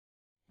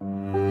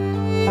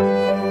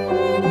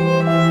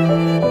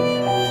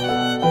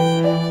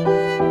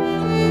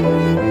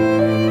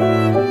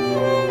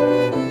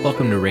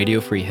Radio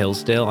Free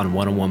Hillsdale on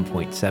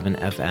 101.7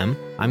 FM.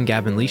 I'm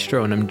Gavin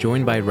Listro, and I'm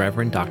joined by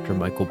Reverend Dr.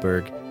 Michael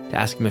Berg to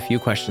ask him a few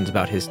questions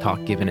about his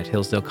talk given at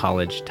Hillsdale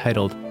College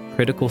titled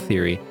Critical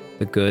Theory,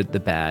 the Good, the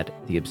Bad,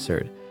 the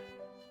Absurd.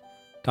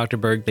 Dr.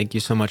 Berg, thank you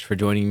so much for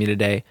joining me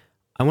today.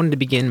 I wanted to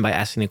begin by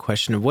asking a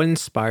question of what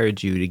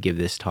inspired you to give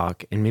this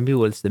talk, and maybe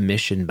what's the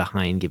mission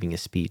behind giving a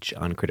speech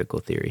on critical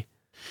theory?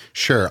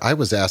 Sure. I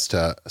was asked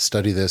to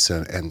study this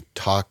and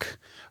talk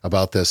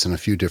about this in a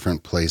few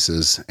different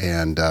places,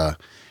 and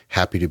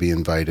happy to be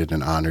invited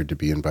and honored to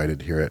be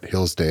invited here at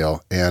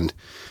Hillsdale. And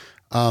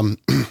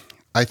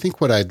I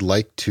think what I'd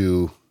like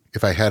to,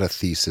 if I had a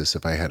thesis,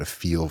 if I had a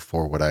feel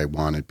for what I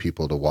wanted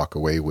people to walk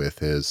away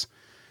with is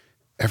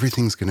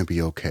everything's going to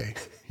be okay.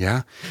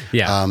 Yeah.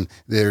 Yeah.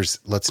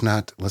 Let's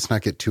not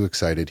get too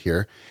excited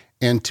here,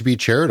 and to be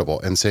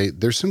charitable and say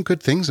there's some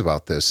good things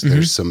about this. Mm-hmm.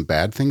 There's some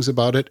bad things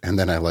about it, and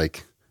then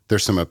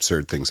there's some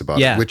absurd things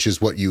about it, which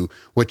is what you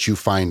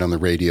find on the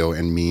radio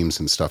and memes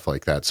and stuff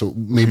like that. So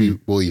maybe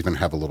we'll even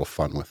have a little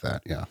fun with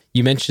that. Yeah.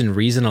 You mentioned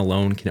reason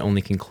alone can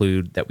only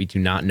conclude that we do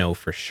not know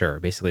for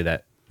sure. Basically,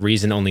 that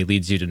reason only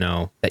leads you to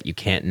know that you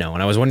can't know.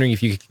 And I was wondering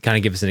if you could kind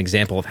of give us an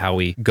example of how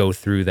we go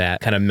through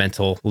that kind of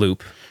mental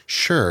loop.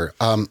 Sure.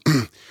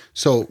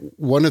 So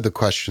one of the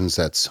questions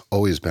that's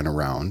always been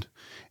around,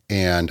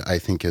 and I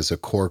think is a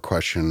core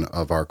question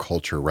of our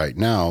culture right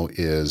now,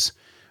 is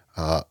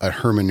a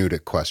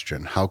hermeneutic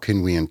question. How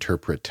can we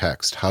interpret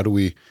text? How do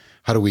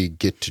we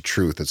get to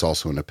truth? It's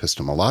also an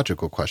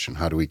epistemological question.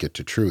 How do we get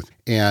to truth?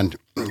 And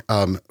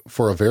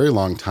for a very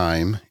long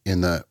time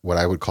in what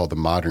I would call the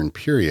modern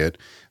period,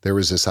 there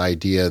was this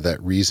idea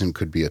that reason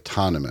could be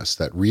autonomous,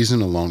 that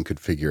reason alone could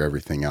figure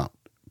everything out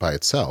by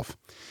itself.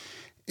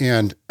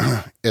 And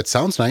it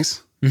sounds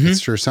nice. Mm-hmm. It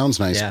sure sounds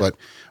nice, but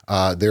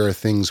there are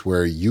things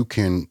where you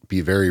can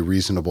be very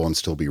reasonable and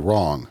still be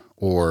wrong,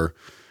 or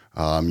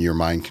your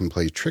mind can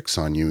play tricks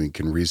on you and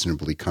can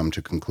reasonably come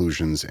to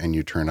conclusions, and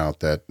you turn out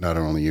that not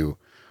only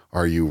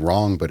are you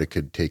wrong, but it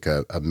could take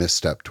a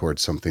misstep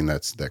towards something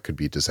that could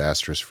be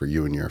disastrous for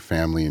you and your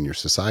family and your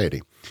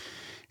society.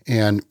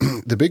 And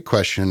the big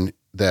question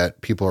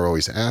that people are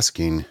always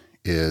asking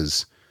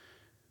is,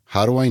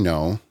 how do I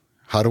know?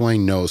 How do I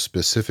know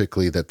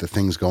specifically that the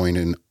things going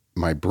in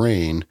my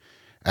brain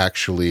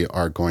actually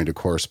are going to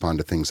correspond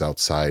to things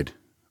outside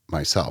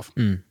myself?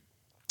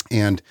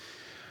 And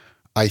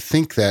I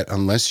think that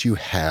unless you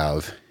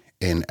have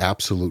an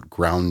absolute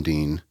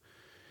grounding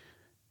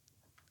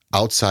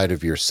outside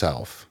of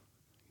yourself,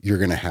 you're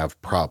going to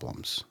have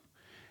problems.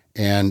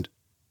 And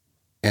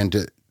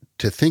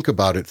to think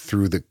about it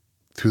through the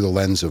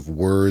lens of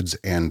words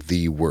and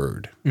the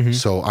word. Mm-hmm.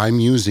 So I'm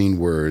using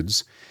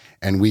words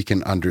and we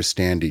can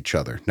understand each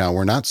other. Now,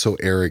 we're not so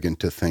arrogant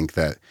to think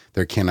that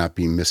there cannot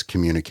be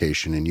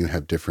miscommunication and you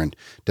have different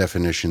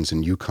definitions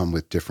and you come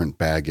with different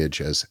baggage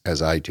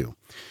as I do.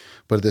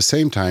 But at the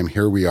same time,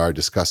 here we are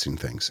discussing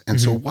things.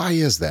 And so why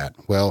is that?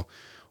 Well,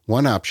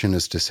 one option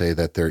is to say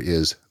that there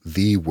is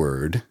the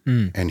Word,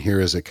 and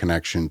here is a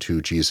connection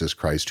to Jesus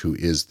Christ, who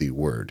is the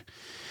Word.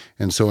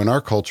 And so in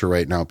our culture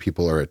right now,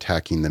 people are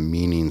attacking the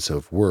meanings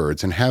of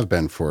words and have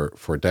been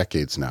for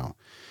decades now.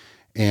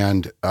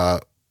 And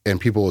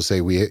people will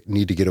say we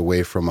need to get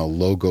away from a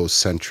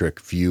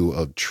logocentric view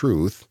of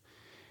truth.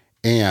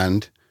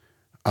 And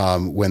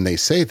when they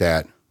say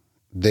that,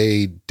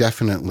 they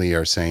definitely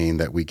are saying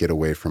that we get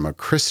away from a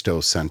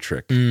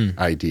Christocentric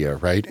idea,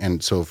 right?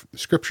 And so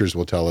scriptures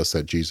will tell us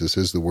that Jesus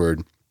is the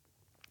Word.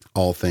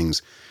 All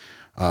things,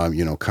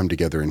 come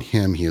together in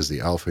Him. He is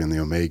the Alpha and the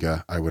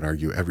Omega. I would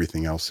argue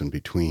everything else in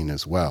between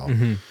as well.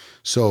 Mm-hmm.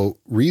 So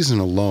reason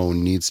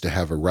alone needs to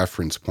have a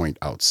reference point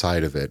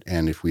outside of it.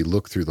 And if we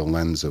look through the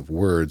lens of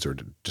words, or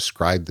to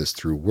describe this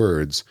through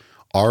words,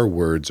 our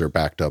words are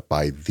backed up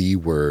by the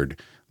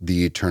Word,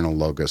 the eternal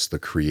Logos, the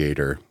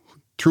Creator,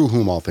 through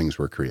whom all things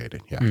were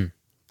created. Yeah.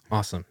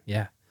 Awesome.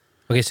 Yeah.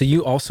 Okay. So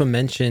you also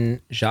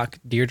mentioned Jacques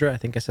Derrida. I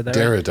think I said that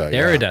Derrida. Right?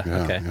 Derrida.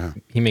 Yeah, okay. Yeah.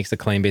 He makes the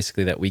claim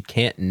basically that we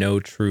can't know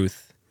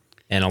truth.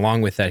 And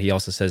along with that, he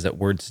also says that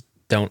words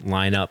don't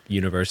line up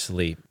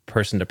universally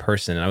person to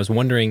person. And I was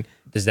wondering,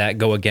 does that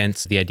go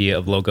against the idea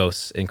of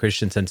logos and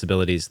Christian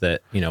sensibilities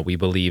that, we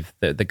believe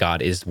that the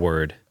God is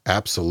Word?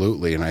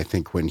 Absolutely. And I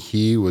think when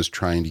he was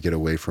trying to get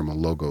away from a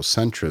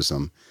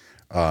logocentrism,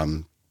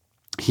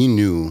 he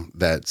knew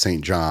that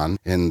St. John,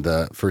 in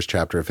the first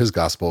chapter of his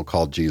gospel,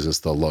 called Jesus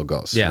the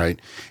Logos, right?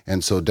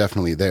 And so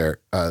definitely there,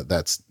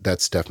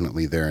 that's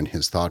definitely there in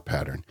his thought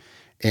pattern.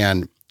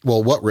 And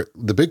well,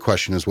 the big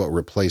question is what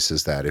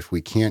replaces that? If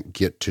we can't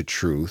get to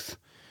truth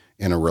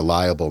in a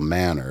reliable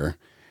manner,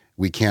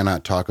 we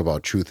cannot talk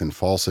about truth and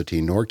falsity,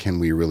 nor can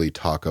we really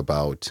talk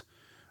about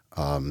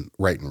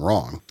right and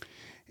wrong.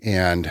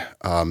 And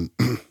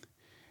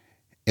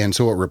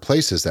so what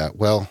replaces that?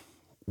 Well,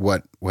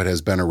 what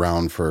has been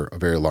around for a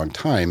very long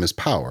time is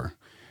power.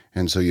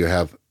 And so you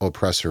have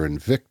oppressor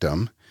and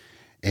victim,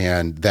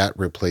 and that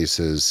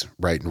replaces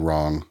right and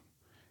wrong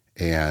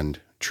and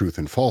truth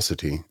and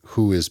falsity.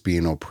 Who is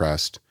being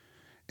oppressed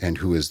and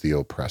who is the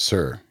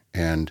oppressor?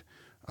 And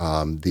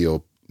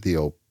the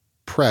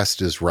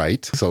oppressed is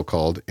right,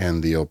 so-called,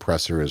 and the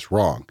oppressor is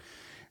wrong.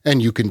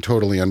 And you can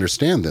totally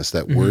understand this,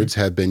 that words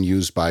have been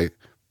used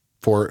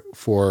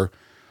for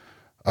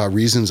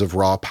reasons of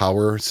raw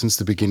power since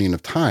the beginning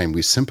of time.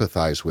 We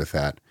sympathize with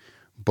that.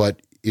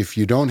 But if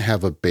you don't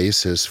have a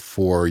basis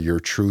for your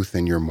truth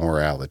and your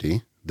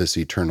morality, this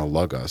eternal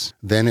logos,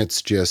 then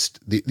it's just,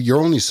 your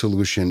only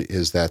solution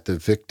is that the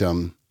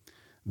victim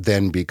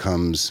then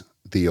becomes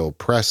the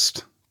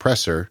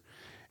oppressor,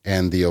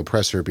 and the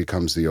oppressor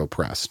becomes the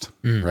oppressed,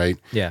 right?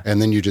 Yeah.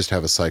 And then you just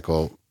have a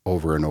cycle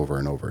over and over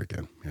and over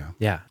again. Yeah.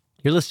 Yeah.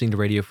 You're listening to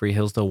Radio Free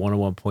Hillsdale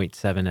 101.7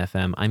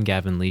 FM. I'm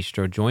Gavin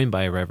Listro, joined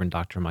by Reverend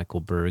Dr. Michael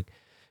Berg.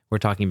 We're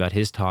talking about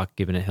his talk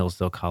given at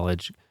Hillsdale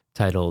College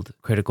titled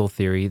Critical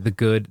Theory, the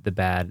Good, the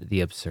Bad, the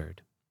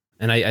Absurd.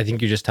 And I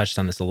think you just touched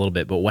on this a little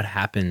bit, but what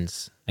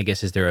happens, I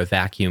guess, is there a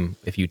vacuum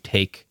if you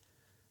take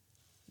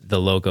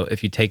the logo,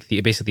 if you take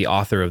basically the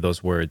author of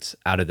those words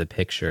out of the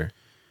picture?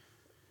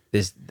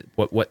 Is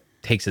what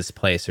takes its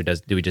place, or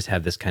do we just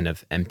have this kind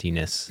of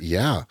emptiness?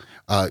 Yeah.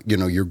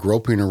 You're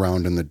groping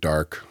around in the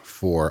dark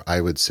for,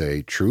 I would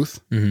say,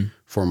 truth,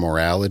 for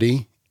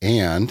morality,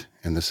 and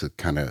this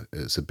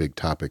is a big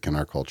topic in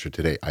our culture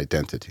today,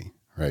 identity,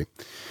 right?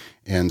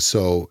 And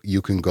so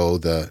you can go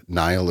the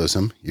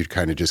nihilism, you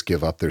kind of just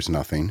give up, there's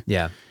nothing.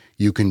 Yeah.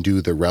 You can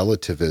do the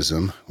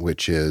relativism,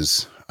 which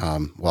is,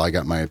 I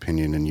got my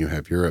opinion and you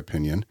have your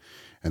opinion,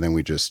 and then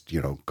we just,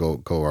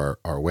 go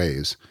our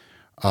ways.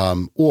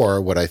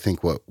 Or what I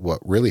think what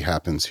really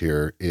happens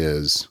here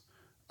is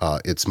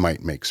it's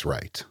might makes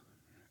right.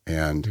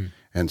 And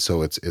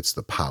so it's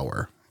the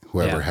power,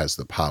 whoever has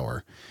the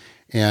power.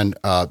 And,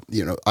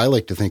 I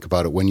like to think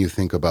about it when you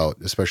think about,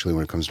 especially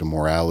when it comes to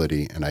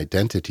morality and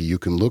identity, you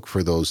can look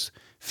for those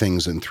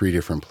things in three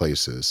different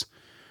places.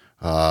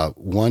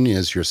 One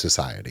is your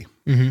society.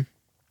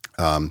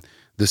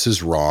 This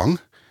is wrong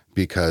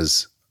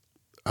because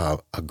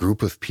a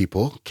group of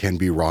people can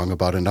be wrong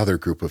about another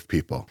group of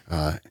people.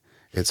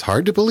 It's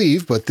hard to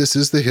believe, but this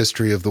is the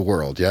history of the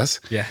world, yes?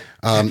 Yeah.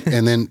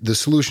 And then the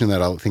solution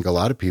that I think a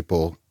lot of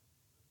people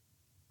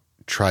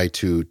try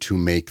to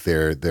make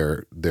their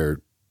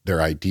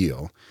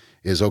ideal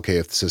is, okay,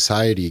 if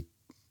society,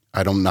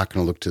 I'm not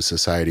going to look to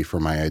society for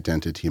my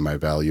identity, my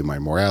value, my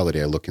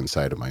morality. I look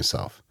inside of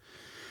myself.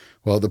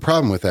 Well, the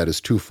problem with that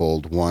is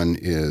twofold. One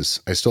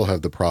is I still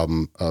have the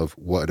problem of,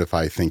 what if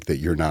I think that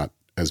you're not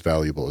as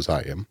valuable as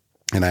I am,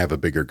 and I have a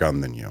bigger gun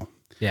than you?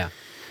 Yeah.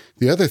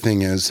 The other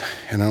thing is,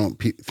 and I don't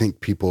think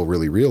people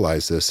really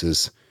realize this,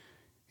 is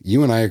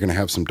you and I are going to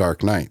have some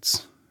dark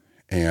nights,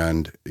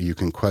 and you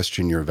can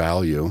question your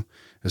value,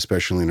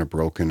 especially in a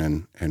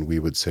broken and we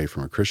would say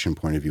from a Christian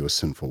point of view, a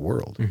sinful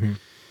world.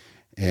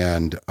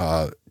 And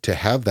to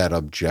have that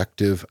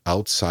objective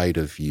outside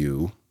of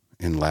you,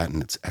 in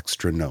Latin it's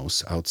extra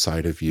nos,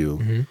 outside of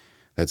you,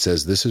 that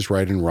says this is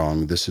right and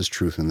wrong, this is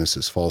truth and this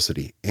is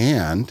falsity,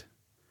 and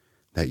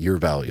that you're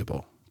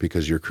valuable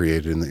because you're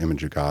created in the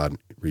image of God,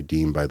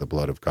 redeemed by the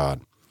blood of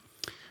God.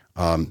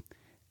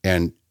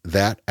 And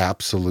that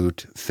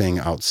absolute thing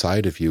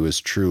outside of you is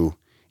true,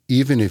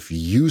 even if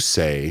you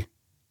say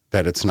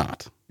that it's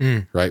not,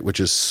 right?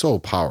 Which is so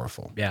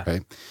powerful,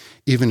 right?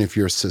 Even if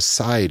your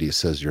society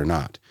says you're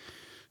not.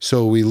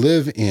 So we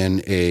live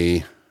in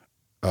a,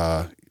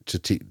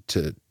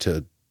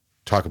 to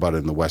talk about it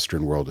in the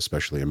Western world,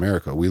 especially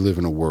America, we live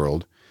in a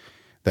world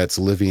that's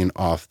living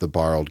off the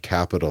borrowed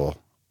capital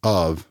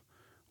of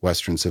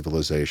Western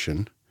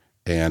civilization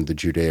and the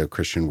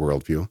Judeo-Christian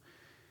worldview,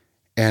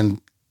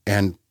 and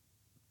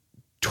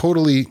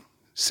totally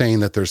saying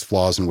that there's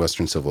flaws in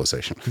Western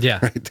civilization. Yeah.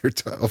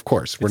 Right? Of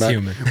course. We're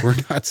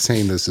not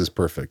saying this is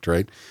perfect,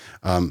 right?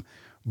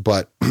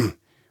 But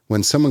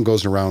when someone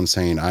goes around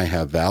saying, I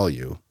have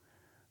value,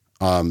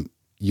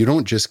 you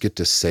don't just get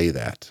to say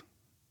that.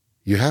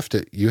 You have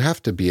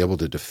to be able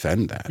to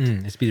defend that.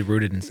 It's be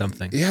rooted in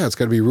something. Yeah, it's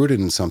got to be rooted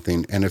in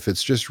something. And if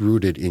it's just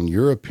rooted in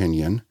your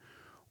opinion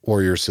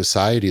or your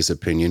society's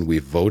opinion,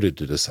 we've voted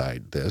to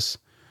decide this,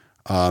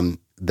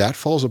 that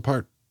falls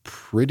apart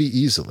pretty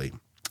easily.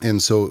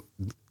 And so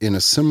in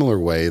a similar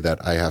way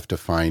that I have to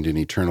find an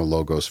eternal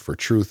logos for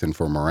truth and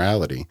for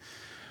morality,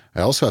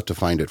 I also have to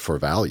find it for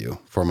value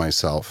for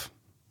myself,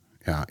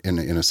 in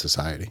a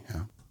society.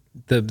 Yeah.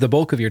 The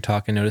bulk of your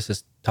talk, I noticed,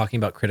 is talking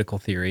about critical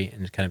theory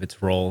and kind of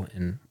its role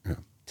in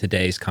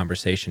today's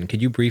conversation.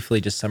 Could you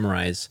briefly just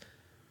summarize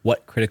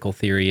what critical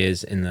theory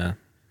is in the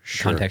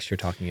context you're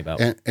talking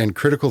about? And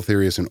critical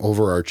theory is an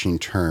overarching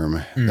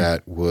term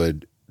that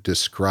would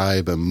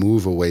describe a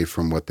move away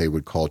from what they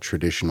would call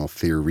traditional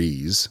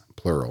theories,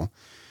 plural,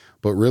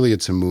 but really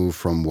it's a move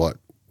from what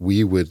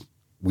we would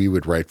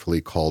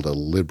rightfully call a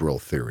liberal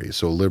theory.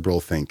 So liberal,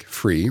 think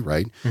free,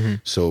 right?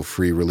 So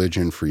free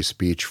religion, free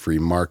speech, free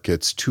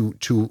markets,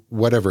 to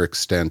whatever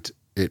extent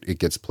it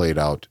gets played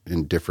out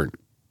in different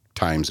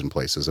times and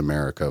places,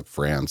 America,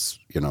 France,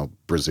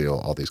 Brazil,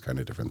 all these kind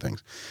of different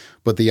things.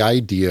 But the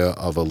idea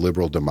of a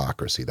liberal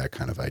democracy, that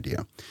kind of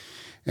idea.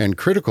 And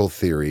critical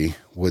theory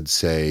would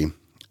say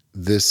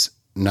this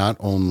not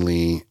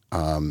only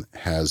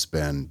has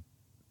been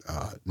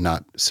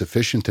not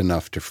sufficient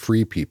enough to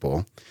free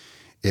people.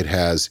 It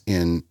has,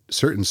 in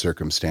certain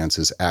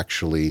circumstances,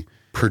 actually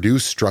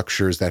produced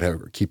structures that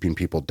are keeping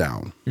people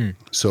down.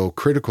 So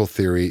critical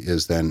theory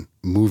is then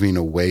moving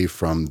away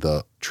from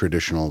the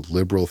traditional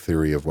liberal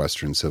theory of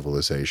Western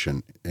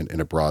civilization in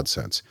a broad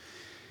sense.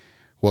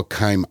 What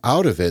came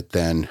out of it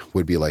then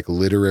would be like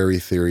literary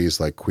theories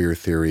like queer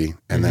theory,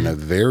 and then a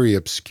very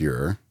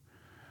obscure,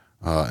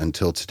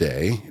 until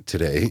today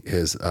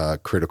is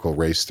critical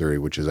race theory,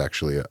 which is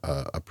actually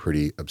a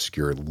pretty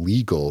obscure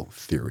legal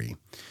theory.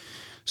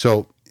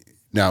 So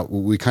now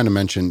we kind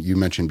of you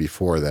mentioned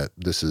before that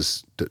this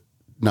is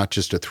not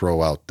just to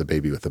throw out the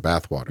baby with the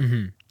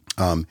bathwater.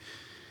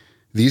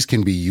 These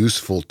can be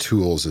useful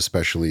tools,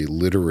 especially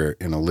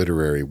in a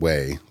literary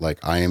way. Like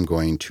I am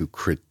going to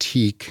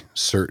critique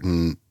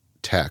certain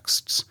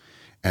texts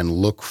and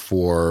look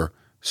for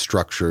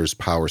structures,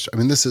 powers. I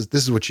mean, this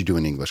is what you do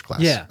in English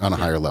class on a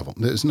higher level.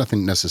 There's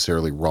nothing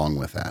necessarily wrong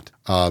with that.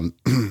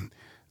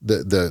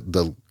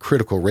 The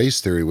critical race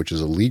theory, which is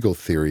a legal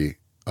theory,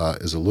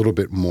 is a little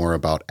bit more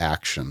about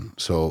action.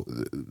 So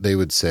they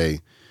would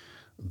say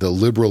the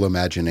liberal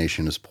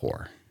imagination is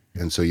poor.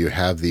 And so you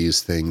have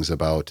these things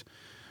about,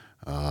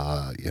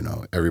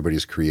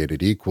 everybody's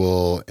created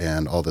equal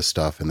and all this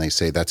stuff. And they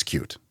say that's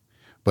cute.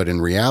 But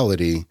in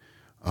reality,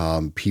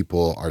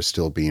 people are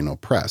still being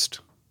oppressed,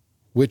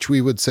 which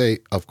we would say,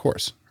 of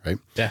course, right?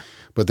 Yeah.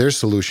 But their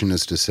solution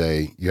is to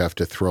say you have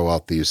to throw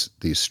out these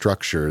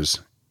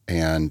structures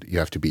and you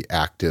have to be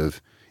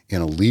active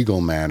in a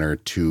legal manner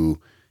to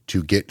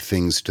get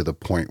things to the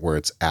point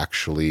where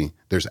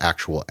there's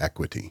actual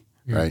equity,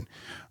 right?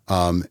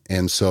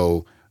 And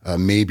so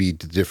maybe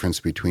the difference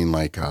between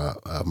like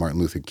Martin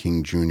Luther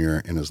King Jr.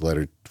 in his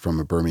letter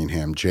from a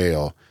Birmingham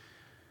jail,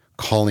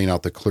 calling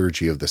out the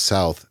clergy of the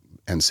South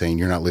and saying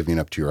you're not living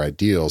up to your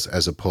ideals,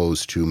 as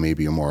opposed to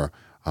maybe a more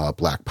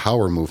Black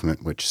Power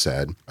movement, which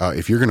said,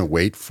 if you're going to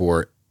wait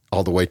for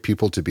all the white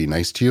people to be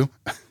nice to you,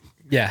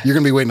 you're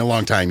going to be waiting a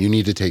long time. You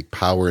need to take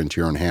power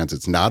into your own hands.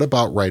 It's not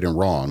about right and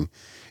wrong.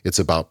 It's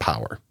about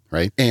power,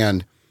 right?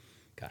 And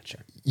gotcha.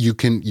 You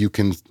can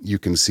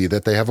see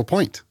that they have a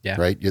point,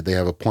 right? They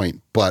have a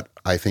point. But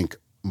I think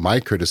my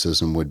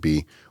criticism would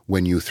be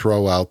when you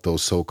throw out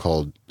those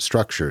so-called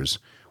structures,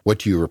 what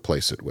do you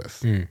replace it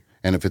with?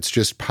 And if it's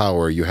just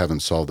power, you haven't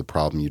solved the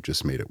problem. You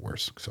just made it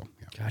worse. So,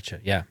 Gotcha.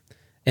 Yeah.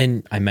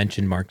 And I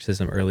mentioned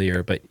Marxism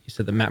earlier, but you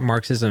said that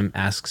Marxism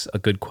asks a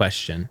good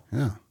question.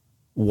 Yeah.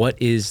 What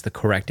is the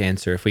correct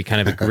answer if we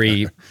kind of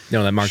agree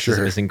that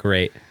Marxism isn't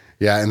great?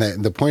 Yeah, and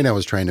the point I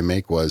was trying to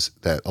make was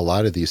that a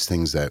lot of these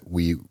things that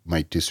we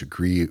might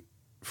disagree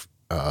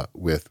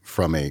with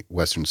from a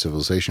Western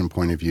civilization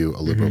point of view,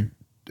 a liberal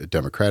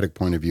democratic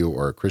point of view,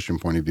 or a Christian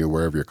point of view,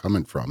 wherever you're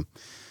coming from,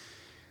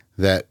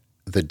 that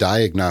the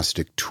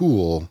diagnostic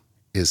tool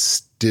is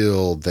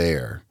still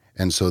there.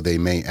 And so they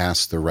may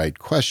ask the right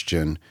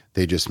question,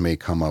 they just may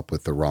come up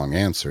with the wrong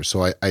answer.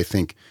 So I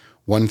think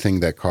one thing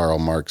that Karl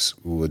Marx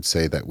would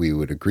say that we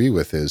would agree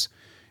with is,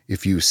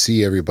 if you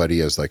see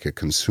everybody as like a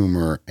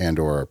consumer and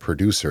or a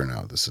producer,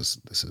 now this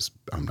is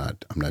I'm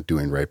not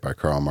doing right by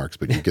Karl Marx,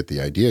 but you get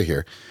the idea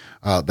here.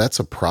 That's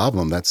a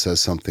problem. That says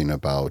something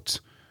about,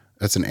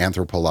 that's an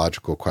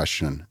anthropological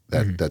question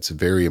that's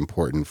very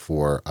important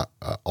for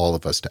all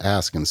of us to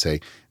ask and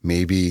say,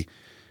 maybe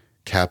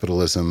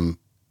capitalism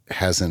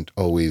hasn't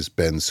always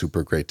been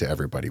super great to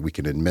everybody. We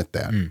can admit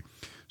that.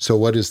 So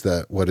what is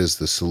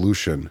the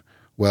solution?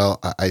 Well,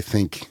 I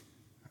think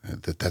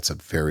that's a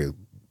very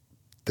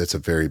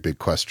big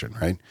question,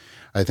 right?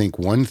 I think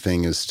one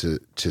thing is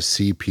to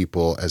see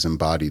people as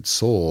embodied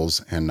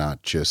souls and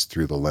not just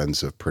through the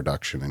lens of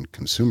production and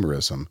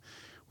consumerism,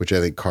 which I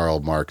think Karl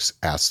Marx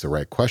asked the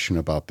right question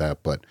about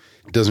that, but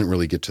doesn't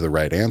really get to the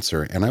right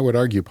answer. And I would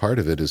argue part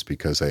of it is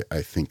because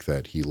I think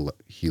that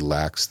he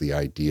lacks the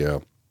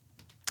idea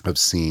of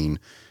seeing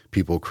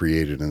people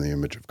created in the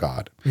image of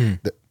God.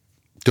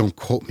 Don't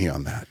quote me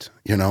on that.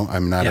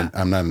 I'm not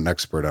an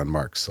expert on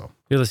Marx, so.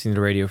 You're listening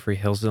to Radio Free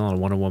Hillsdale on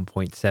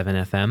 101.7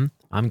 FM.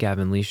 I'm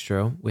Gavin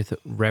Listro with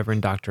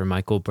Reverend Dr.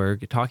 Michael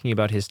Berg talking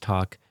about his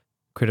talk,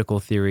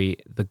 Critical Theory,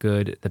 the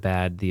Good, the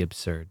Bad, the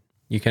Absurd.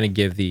 You kind of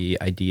give the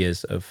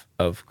ideas of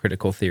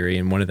critical theory,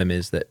 and one of them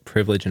is that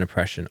privilege and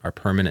oppression are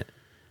permanent.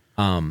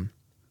 And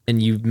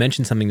you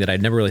mentioned something that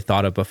I'd never really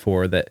thought of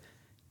before, that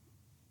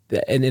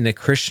in a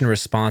Christian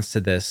response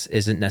to this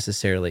isn't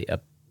necessarily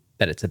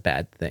that it's a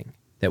bad thing,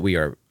 that we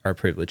are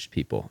privileged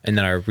people, and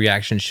that our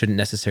reaction shouldn't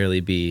necessarily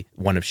be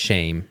one of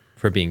shame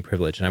for being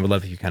privileged. And I would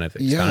love if you kind of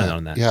expounded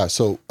on that. Yeah.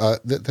 So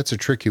that's a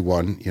tricky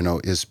one.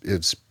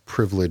 Is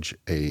privilege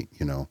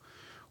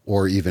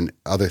or even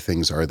other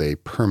things, are they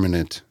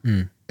permanent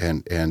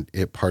and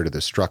it part of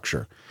the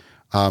structure?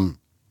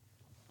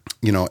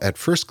 At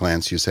first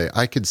glance, you say,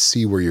 I could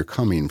see where you're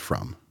coming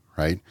from,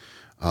 right?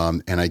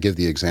 And I give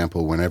the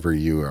example whenever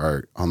you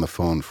are on the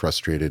phone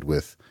frustrated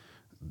with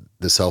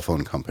the cell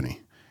phone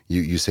company.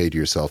 You say to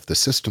yourself, the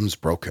system's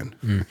broken,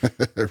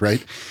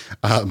 right?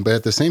 But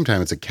at the same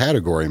time, it's a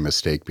category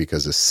mistake,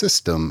 because a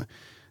system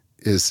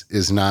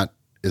is not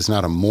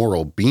a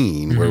moral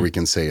being where we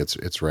can say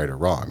it's right or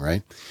wrong,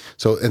 right?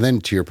 So, and then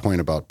to your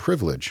point about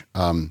privilege,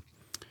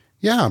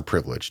 yeah, I'm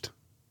privileged.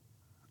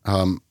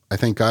 I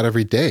thank God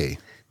every day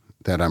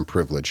that I'm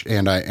privileged,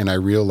 and I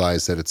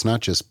realize that it's not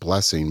just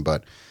blessing,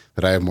 but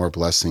that I have more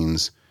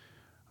blessings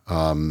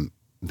than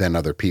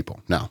other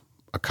people. Now,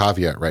 a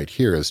caveat right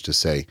here is to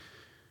say,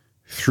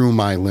 through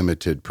my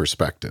limited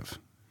perspective,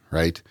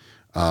 right?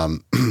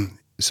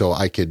 So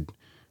I could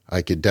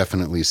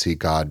definitely see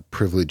God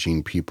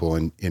privileging people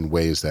in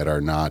ways that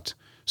are not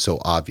so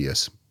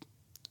obvious.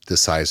 The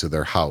size of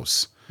their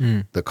house,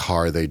 the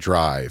car they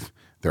drive,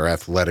 their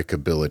athletic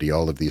ability,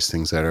 all of these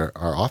things that are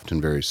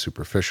often very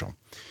superficial.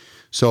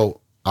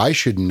 So I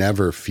should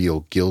never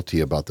feel guilty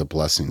about the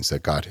blessings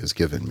that God has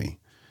given me.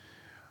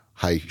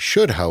 I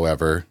should,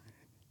 however,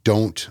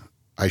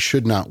 I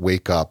should not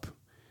wake up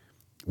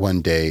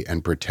one day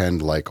and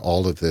pretend like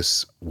all of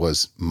this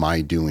was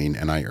my doing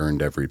and I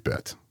earned every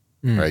bit,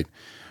 right?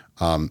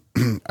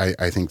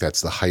 I think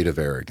that's the height of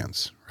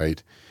arrogance,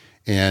 right?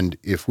 And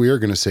if we are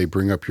going to say,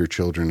 bring up your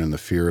children in the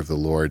fear of the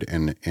Lord,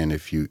 and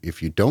if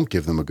you don't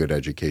give them a good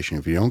education,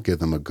 if you don't give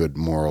them a good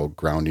moral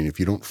grounding, if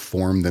you don't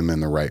form them in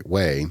the right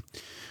way,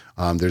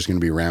 there's going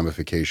to be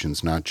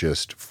ramifications not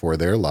just for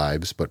their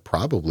lives, but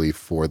probably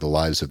for the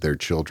lives of their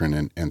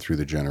children and through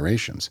the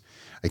generations.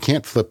 I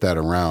can't flip that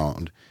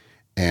around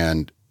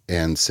and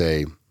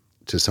say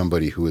to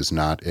somebody who is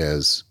not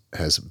has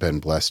been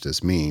blessed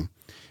as me,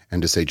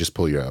 and to say, just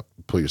pull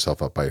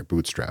yourself up by your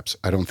bootstraps.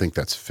 I don't think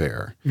that's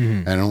fair.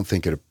 And I don't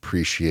think it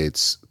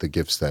appreciates the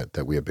gifts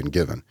that we have been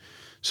given.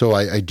 So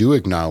I do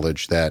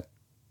acknowledge that,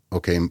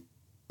 okay,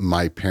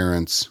 my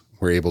parents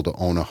were able to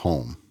own a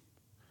home.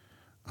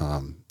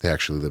 They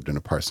actually lived in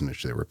a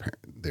parsonage. They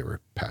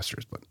were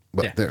pastors, but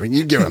yeah.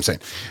 You get what I'm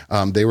saying.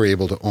 They were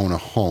able to own a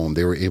home.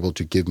 They were able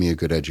to give me a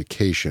good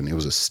education. It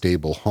was a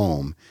stable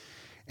home.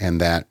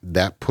 And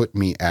that put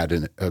me at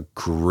a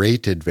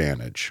great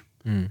advantage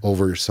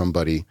over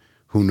somebody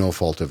who, no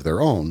fault of their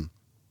own,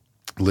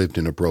 lived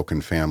in a broken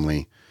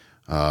family,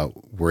 had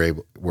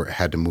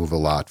to move a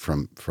lot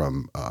from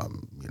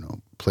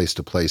place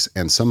to place,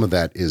 and some of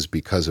that is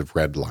because of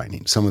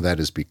redlining. Some of that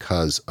is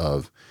because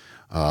of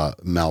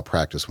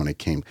malpractice when it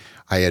came.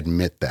 I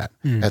admit that.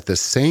 At the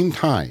same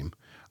time,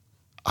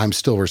 I'm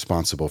still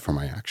responsible for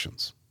my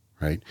actions,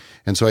 right?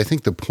 And so I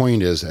think the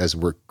point is, as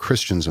we're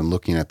Christians and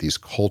looking at these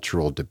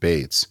cultural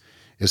debates,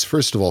 is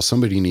first of all,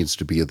 somebody needs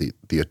to be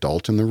the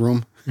adult in the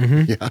room.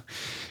 Yeah.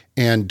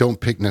 And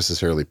don't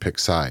necessarily pick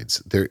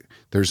sides.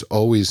 There's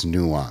always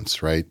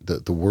nuance, right?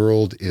 The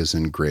world is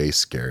in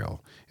grayscale.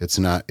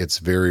 It's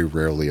very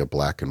rarely a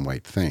black and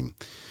white thing.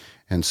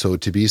 And so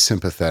to be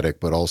sympathetic,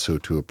 but also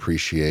to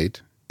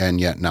appreciate and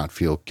yet not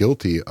feel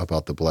guilty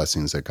about the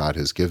blessings that God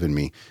has given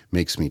me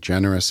makes me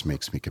generous,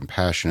 makes me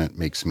compassionate,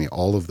 makes me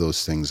all of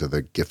those things are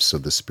the gifts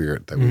of the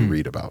Spirit that we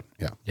read about.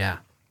 Yeah. Yeah.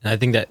 And I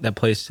think that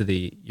plays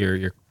to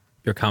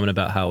your comment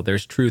about how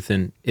there's truth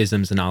in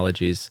isms and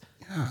ologies,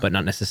 but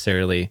not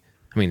necessarily,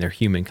 they're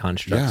human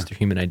constructs, they're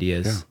human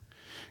ideas.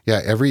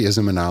 Yeah, every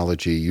ism and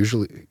ology,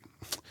 usually,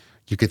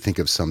 you could think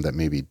of some that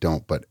maybe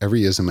don't, but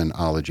every ism and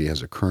ology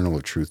has a kernel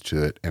of truth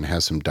to it and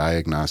has a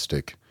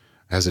diagnostic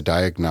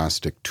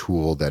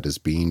tool that is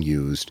being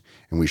used,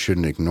 and we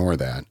shouldn't ignore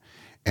that.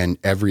 And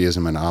every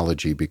ism and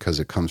ology, because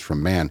it comes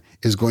from man,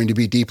 is going to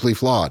be deeply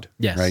flawed,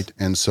 right?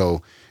 And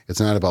so it's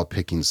not about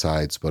picking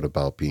sides, but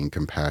about being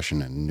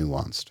compassionate and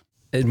nuanced.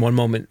 In one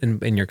moment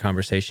in your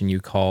conversation, you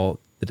call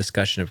the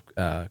discussion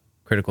of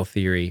critical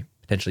theory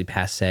potentially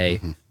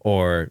passé,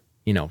 or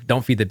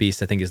don't feed the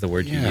beast, I think is the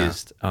word you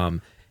used.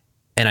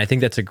 And I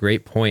think that's a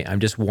great point. I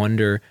just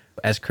wonder,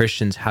 as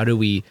Christians, how do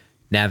we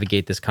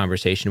navigate this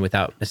conversation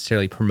without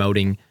necessarily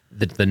promoting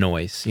the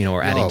noise,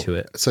 or adding to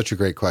it? Such a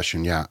great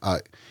question. Yeah.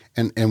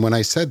 And when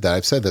I said that,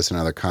 I've said this in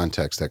other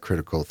contexts, that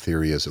critical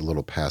theory is a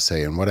little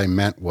passé. And what I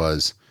meant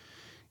was,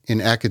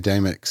 in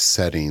academic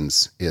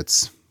settings,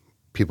 it's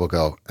people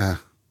go,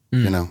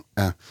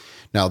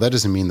 Now, that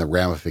doesn't mean the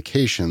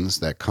ramifications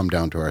that come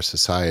down to our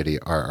society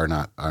are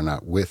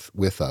not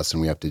with us,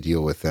 and we have to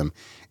deal with them,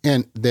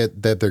 and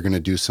that they're going to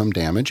do some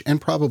damage and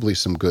probably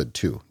some good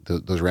too.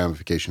 Those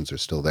ramifications are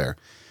still there.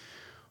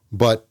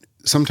 But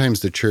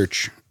sometimes the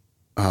church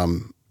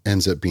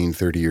ends up being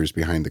 30 years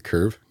behind the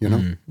curve,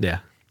 and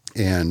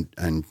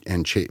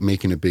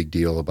making a big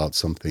deal about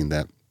something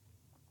that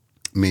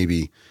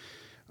maybe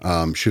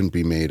shouldn't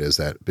be made as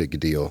that big a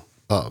deal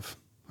of.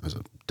 That's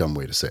a dumb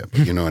way to say it,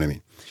 but you know what I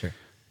mean. Sure.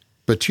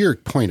 But to your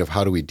point of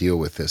how do we deal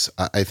with this,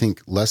 I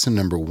think lesson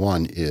number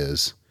one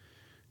is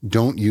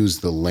don't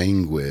use the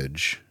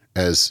language,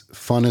 as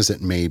fun as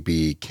it may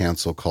be,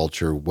 cancel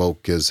culture,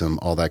 wokeism,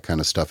 all that kind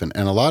of stuff. And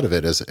a lot of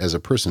it, as a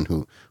person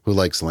who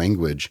likes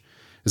language,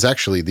 is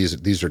actually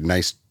these are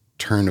nice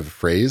turn of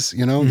phrase,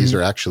 These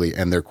are actually,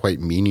 and they're quite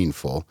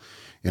meaningful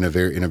in a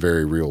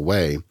very real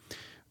way.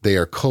 They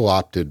are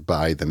co-opted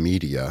by the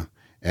media,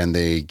 and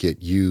they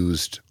get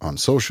used on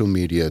social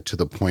media to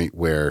the point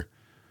where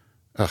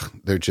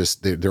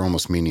they're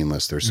almost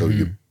meaningless. They're so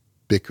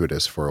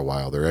ubiquitous for a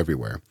while. They're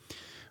everywhere.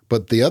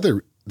 But the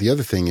other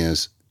thing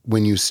is,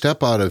 when you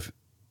step out of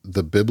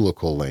the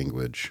biblical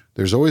language,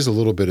 there's always a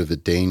little bit of a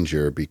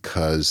danger,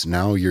 because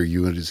now you're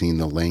using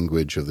the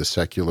language of the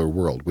secular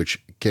world,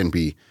 which can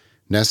be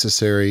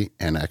necessary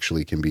and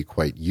actually can be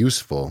quite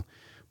useful,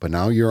 but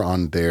now you're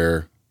on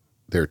their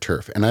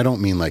turf. And I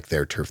don't mean like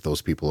their turf,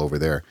 those people over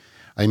there.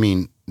 I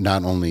mean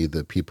not only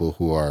the people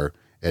who are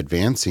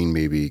advancing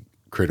maybe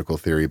critical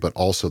theory, but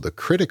also the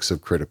critics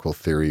of critical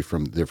theory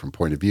from a different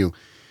point of view.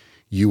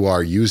 You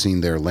are using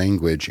their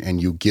language,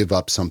 and you give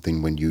up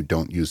something when you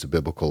don't use the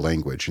biblical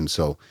language. And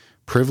so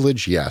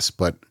privilege, yes,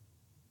 but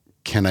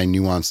can I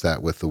nuance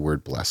that with the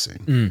word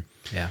blessing?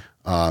 Yeah.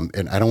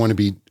 And I don't want to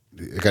be,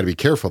 I got to be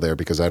careful there,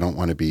 because I don't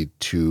want to be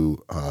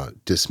too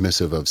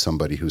dismissive of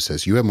somebody who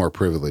says, you have more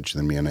privilege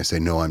than me. And I say,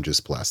 no, I'm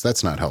just blessed.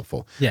 That's not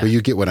helpful. Yeah. But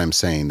you get what I'm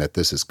saying, that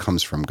this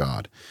comes from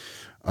God.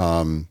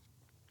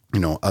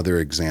 Other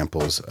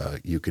examples,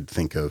 you could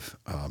think of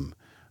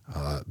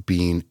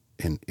being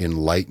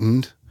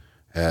enlightened,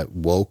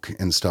 woke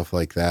and stuff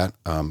like that.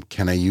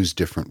 Can I use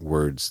different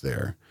words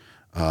there?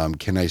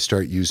 Can I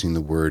start using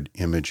the word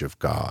image of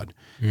God?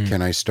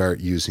 Can I start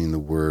using the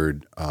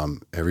word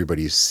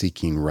everybody's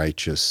seeking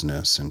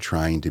righteousness and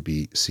trying to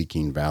be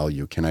seeking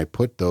value? Can I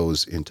put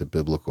those into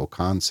biblical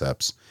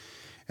concepts?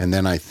 And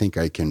then I think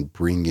I can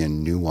bring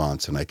in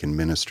nuance, and I can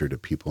minister to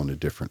people in a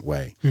different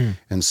way.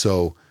 And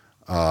so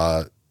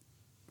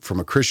from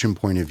a Christian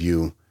point of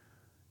view,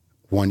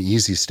 one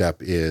easy step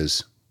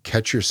is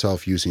catch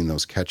yourself using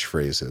those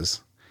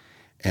catchphrases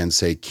and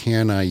say,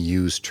 can I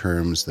use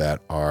terms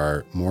that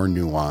are more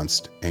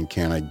nuanced, and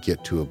can I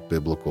get to a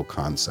biblical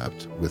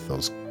concept with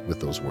those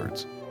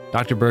words?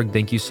 Dr. Berg,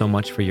 thank you so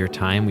much for your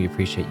time. We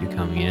appreciate you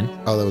coming in.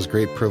 Oh, that was a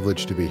great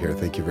privilege to be here.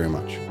 Thank you very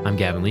much. I'm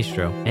Gavin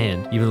Listro,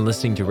 and you've been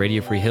listening to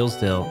Radio Free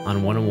Hillsdale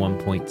on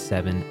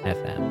 101.7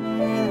 FM.